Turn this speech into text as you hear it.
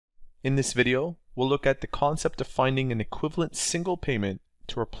In this video, we'll look at the concept of finding an equivalent single payment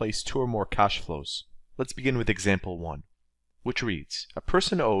to replace two or more cash flows. Let's begin with example 1, which reads, a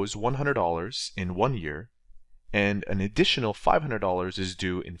person owes $100 in 1 year and an additional $500 is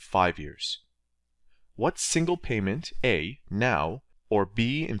due in 5 years. What single payment, A, now, or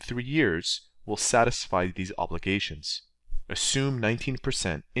B, in 3 years, will satisfy these obligations? Assume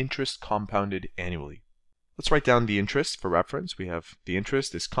 19% interest compounded annually. Let's write down the interest for reference. We have the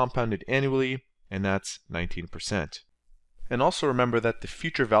interest is compounded annually, and that's 19%. And also remember that the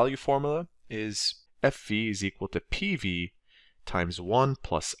future value formula is FV is equal to PV times 1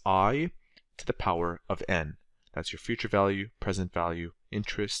 plus I to the power of n. That's your future value, present value,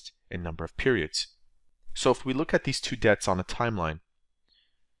 interest, and number of periods. So if we look at these two debts on a timeline,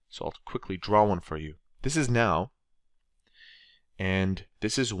 so I'll quickly draw one for you. This is now, and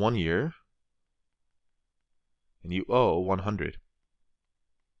this is 1 year, and you owe 100.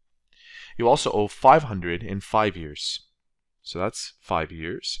 You also owe 500 in 5 years. So that's 5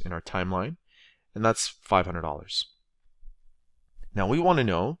 years in our timeline, and that's $500. Now we want to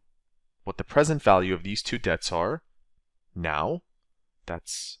know what the present value of these two debts are now.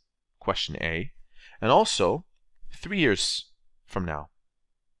 That's question A. And also 3 years from now.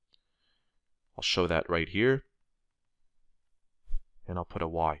 I'll show that right here, and I'll put a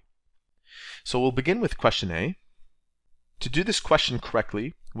Y. So we'll begin with question A. To do this question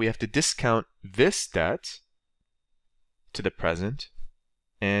correctly, we have to discount this debt to the present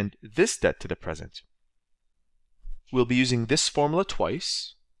and this debt to the present. We'll be using this formula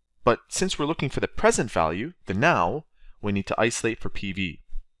twice, but since we're looking for the present value, the now, we need to isolate for PV.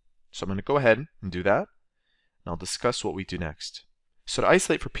 So I'm going to go ahead and do that, and I'll discuss what we do next. So to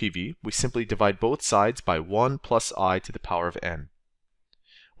isolate for PV, we simply divide both sides by 1 plus I to the power of n.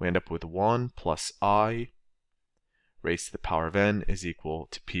 We end up with 1 plus I raised to the power of n is equal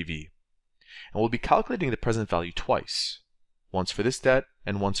to PV. And we'll be calculating the present value twice, once for this debt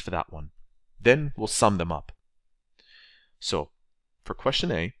and once for that one. Then we'll sum them up. So for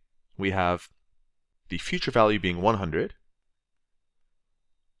question A, we have the future value being 100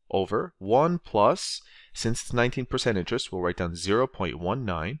 over 1 plus, since it's 19% interest, we'll write down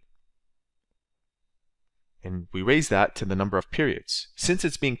 0.19, and we raise that to the number of periods. Since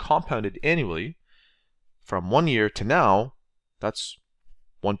it's being compounded annually, from 1 year to now, that's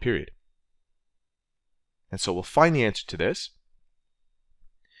 1 period. And so we'll find the answer to this.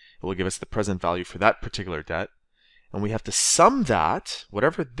 It will give us the present value for that particular debt. And we have to sum that,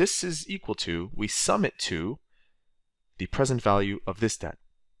 whatever this is equal to, we sum it to the present value of this debt.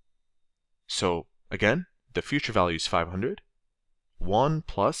 So again, the future value is 500. 1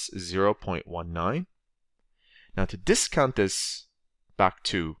 plus 0.19. Now to discount this back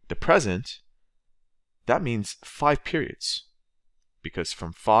to the present, that means 5 periods, because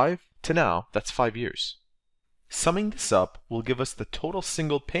from 5 to now, that's 5 years. Summing this up will give us the total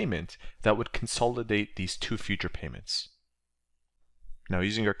single payment that would consolidate these two future payments. Now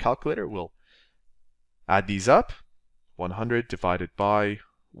using our calculator, we'll add these up. 100 divided by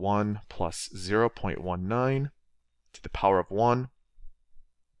 1 plus 0.19 to the power of 1.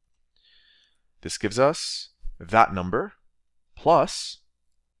 This gives us that number plus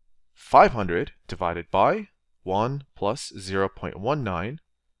 500 divided by 1 plus 0.19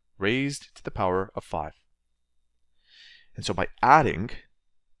 raised to the power of 5. And so by adding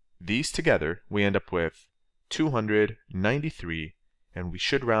these together, we end up with 293, and we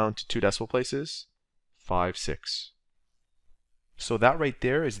should round to 2 decimal places, 56. So that right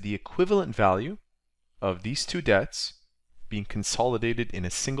there is the equivalent value of these two debts being consolidated in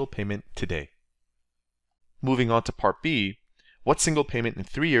a single payment today. Moving on to part B, what single payment in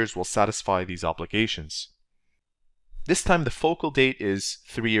 3 years will satisfy these obligations? This time the focal date is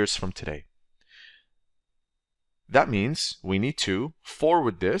 3 years from today. That means we need to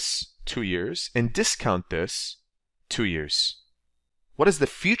forward this 2 years and discount this 2 years. What is the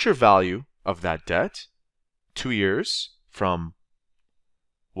future value of that debt 2 years from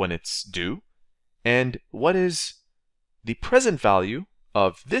when it's due? And what is the present value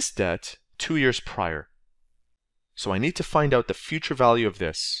of this debt 2 years prior? So I need to find out the future value of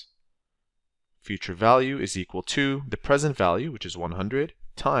this. Future value is equal to the present value, which is 100,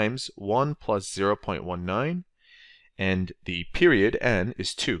 times 1 plus 0.19, and the period, n,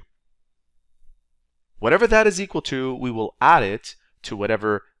 is 2. Whatever that is equal to, we will add it to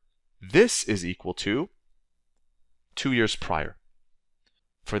whatever this is equal to 2 years prior.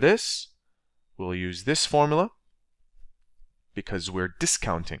 For this, we'll use this formula because we're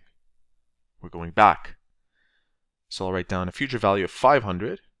discounting. We're going back. So I'll write down a future value of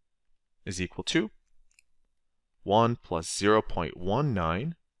 500 is equal to 1 plus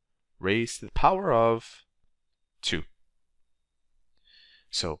 0.19 raised to the power of 2.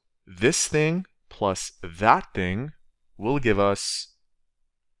 So this thing plus that thing will give us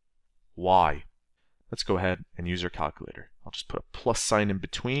y. Let's go ahead and use our calculator. I'll just put a plus sign in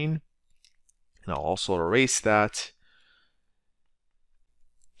between, and I'll also erase that.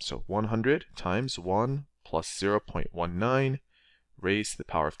 So 100 times 1 plus 0.19 raised to the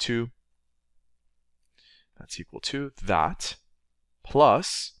power of 2. That's equal to that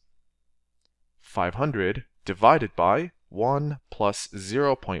plus 500 divided by 1 plus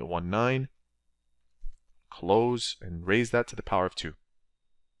 0.19. Close and raise that to the power of 2.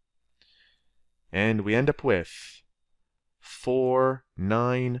 And we end up with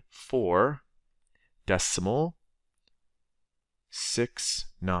 494 decimal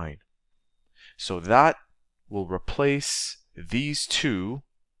 69. So that will replace these two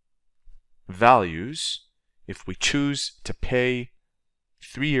values if we choose to pay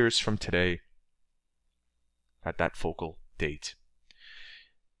 3 years from today at that focal date.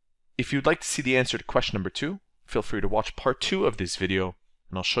 If you'd like to see the answer to question number 2, feel free to watch part 2 of this video,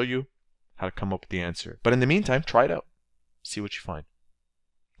 and I'll show you how to come up with the answer. But in the meantime, try it out. See what you find.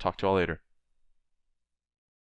 Talk to you all later.